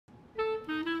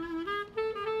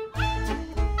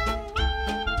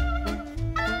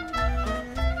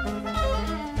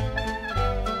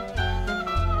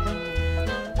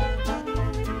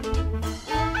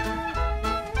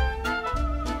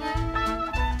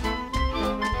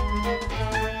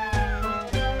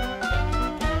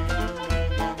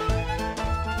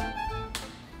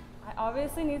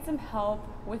obviously need some help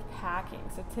with packing.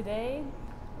 So today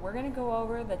we're gonna go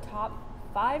over the top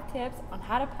 5 tips on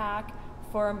how to pack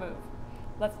for a move.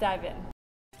 Let's dive in.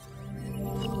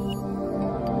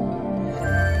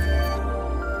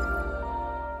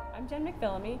 I'm Jenn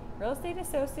McPhillamey, Real Estate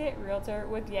Associate Realtor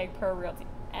with Pro Realty.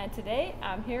 And today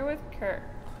I'm here with Kirk.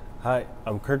 Hi,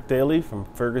 I'm Kirk Daley from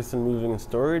Ferguson Moving and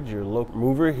Storage, your local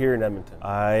mover here in Edmonton.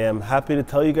 I am happy to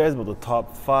tell you guys about the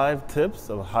top 5 tips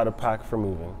of how to pack for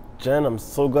moving. Jen, I'm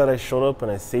so glad I showed up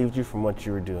and I saved you from what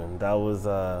you were doing. That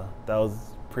was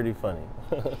pretty funny.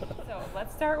 So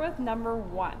let's start with number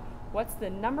 1. What's the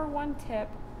number 1 tip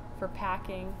for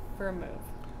packing for a move?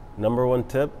 Number 1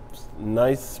 tip,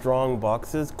 nice strong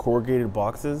boxes, corrugated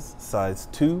boxes, size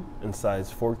 2 and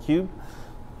size 4 cube.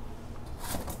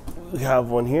 We have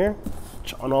one here.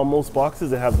 On all most boxes,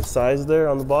 they have the size there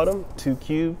on the bottom, 2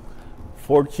 cube.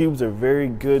 4 cubes are very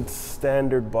good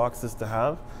standard boxes to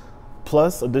have,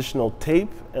 plus additional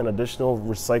tape and additional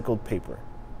recycled paper.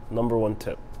 Number 1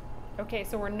 tip. Okay,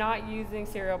 so we're not using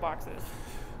cereal boxes.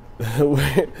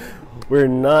 We're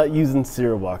not using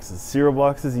cereal boxes. Cereal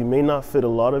boxes, you may not fit a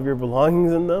lot of your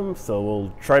belongings in them, so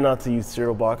we'll try not to use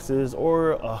cereal boxes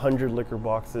or 100 liquor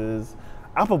boxes.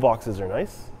 Apple boxes are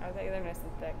nice. I think they're nice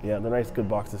and thick. Yeah, they're nice, good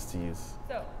boxes to use.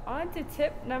 So on to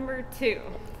tip number 2.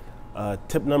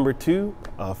 Tip number 2,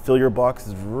 fill your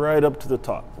boxes right up to the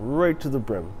top, right to the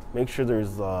brim. Make sure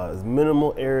there's as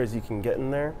minimal air as you can get in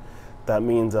there. That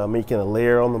means making a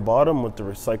layer on the bottom with the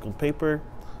recycled paper,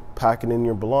 packing in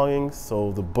your belongings.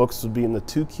 So the books would be in the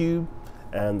 2 cube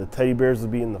and the teddy bears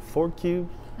would be in the 4 cube.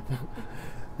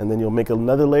 And then you'll make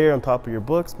another layer on top of your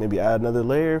books, maybe add another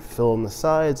layer, fill in the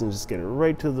sides, and just get it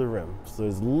right to the rim. So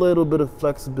there's a little bit of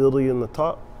flexibility in the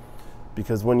top,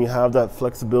 because when you have that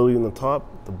flexibility in the top,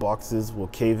 the boxes will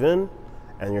cave in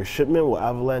and your shipment will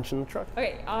avalanche in the truck.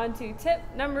 Okay, on to tip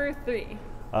number 3.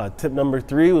 Tip number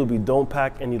 3 will be don't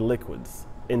pack any liquids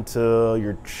into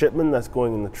your shipment that's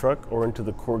going in the truck or into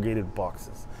the corrugated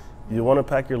boxes. You want to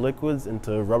pack your liquids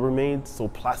into Rubbermaid, so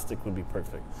plastic would be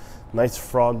perfect. Nice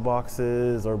frog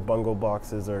boxes or bungo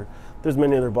boxes, or there's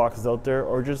many other boxes out there,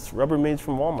 or just Rubbermaids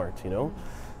from Walmart, you know?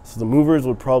 So the movers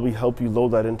would probably help you load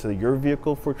that into your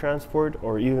vehicle for transport,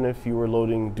 or even if you were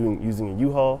using a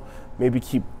U-Haul, maybe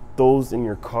keep those in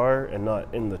your car and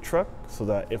not in the truck, so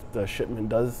that if the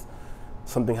shipment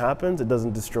something happens, it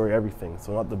doesn't destroy everything.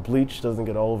 So not the bleach doesn't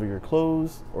get all over your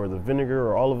clothes, or the vinegar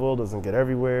or olive oil doesn't get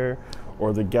everywhere,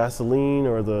 or the gasoline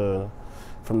or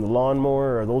from the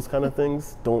lawnmower or those kind of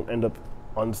things don't end up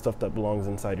on stuff that belongs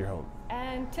inside your home.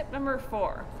 And tip number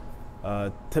 4.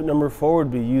 Tip number 4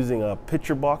 would be using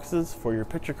picture boxes for your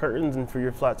picture curtains and for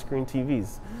your flat screen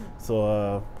TVs.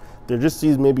 So they're just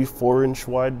these maybe 4-inch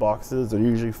wide boxes. They're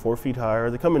usually 4 feet higher.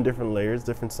 They come in different layers,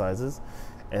 different sizes.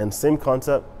 And same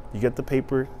concept, you get the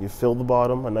paper, you fill the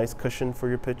bottom, a nice cushion for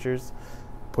your pictures,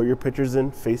 put your pictures in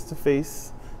face to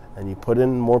face, and you put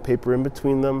in more paper in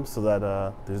between them so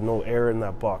that there's no air in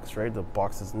that box, right? The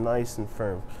box is nice and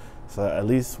firm. So at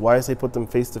least why I say put them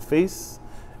face to face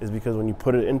is because when you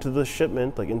put it into the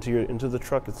shipment, like into the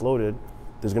truck, it's loaded,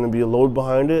 there's gonna be a load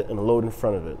behind it and a load in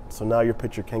front of it. So now your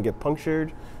picture can get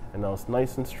punctured, and now it's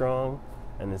nice and strong,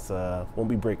 and it won't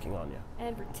be breaking on you.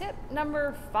 And for tip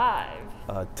number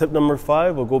 5. Tip number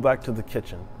 5, we'll go back to the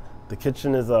kitchen. The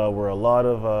kitchen is where a lot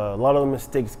of the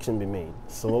mistakes can be made.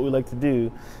 So what we like to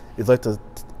do is like to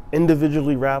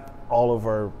individually wrap all of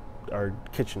our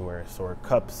kitchenware, so our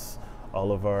cups,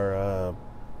 all of our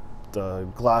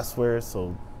glassware,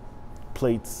 so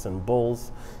plates and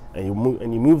bowls, and you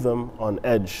move them on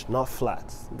edge, not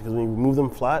flat, because when you move them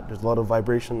flat, there's a lot of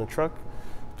vibration in the truck,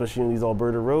 especially in these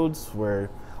Alberta roads where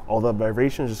all that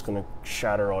vibration is just going to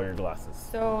shatter all your glasses.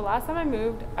 So last time I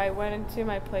moved, I went into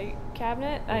my plate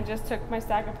cabinet and I just took my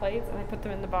stack of plates and I put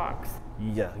them in the box.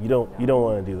 Yeah, you don't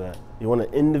want to do that. You want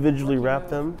to individually wrap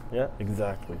them. Yeah,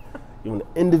 exactly. You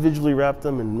want to individually wrap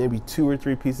them in maybe 2 or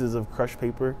 3 pieces of crushed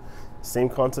paper. Same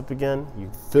concept again. You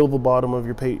fill the bottom of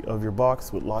your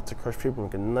box with lots of crushed paper,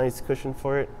 make a nice cushion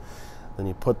for it. Then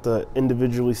you put the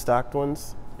individually stacked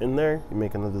ones in there, you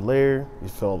make another layer, you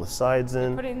fill all the sides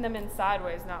in. You're putting them in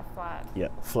sideways, not flat. Yeah,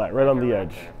 flat, right on the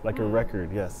edge, like a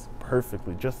record, yes,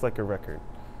 perfectly, just like a record.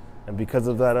 And because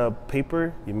of that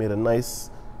paper, you made a nice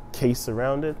case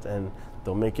around it, and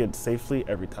they'll make it safely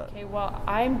every time. Okay, well,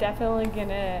 I'm definitely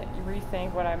gonna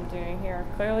rethink what I'm doing here.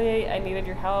 Clearly, I needed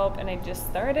your help, and I just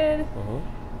started.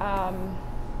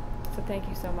 So thank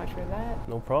you so much for that.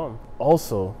 No problem.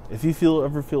 Also, if you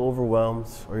ever feel overwhelmed,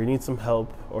 or you need some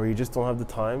help, or you just don't have the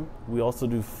time, we also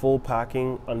do full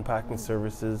packing, unpacking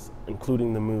services,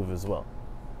 including the move as well.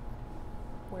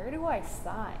 Where do I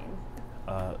sign?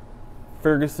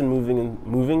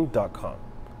 fergusonmoving.com.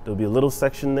 There'll be a little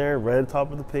section there right at the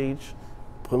top of the page.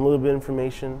 Put in a little bit of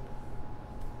information,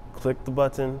 click the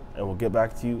button, and we'll get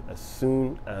back to you as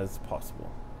soon as possible.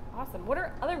 Awesome. What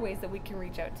are other ways that we can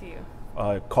reach out to you?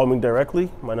 Call me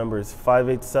directly. My number is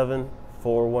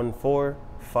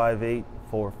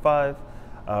 587-414-5845.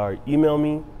 Email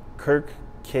me, Kirk,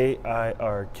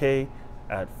 K-I-R-K,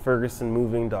 at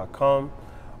fergusonmoving.com,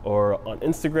 or on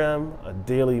Instagram,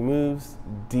 Daily Moves,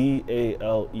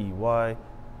 DALEYMOVES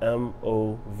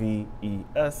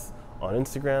on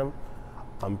Instagram.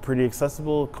 I'm pretty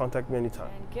accessible. Contact me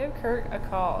anytime. And give Kirk a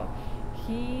call.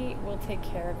 He will take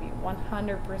care of you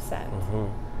 100%.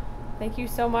 Thank you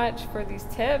so much for these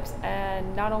tips.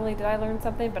 And not only did I learn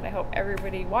something, but I hope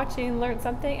everybody watching learned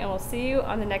something. And we'll see you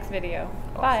on the next video.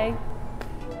 Awesome. Bye.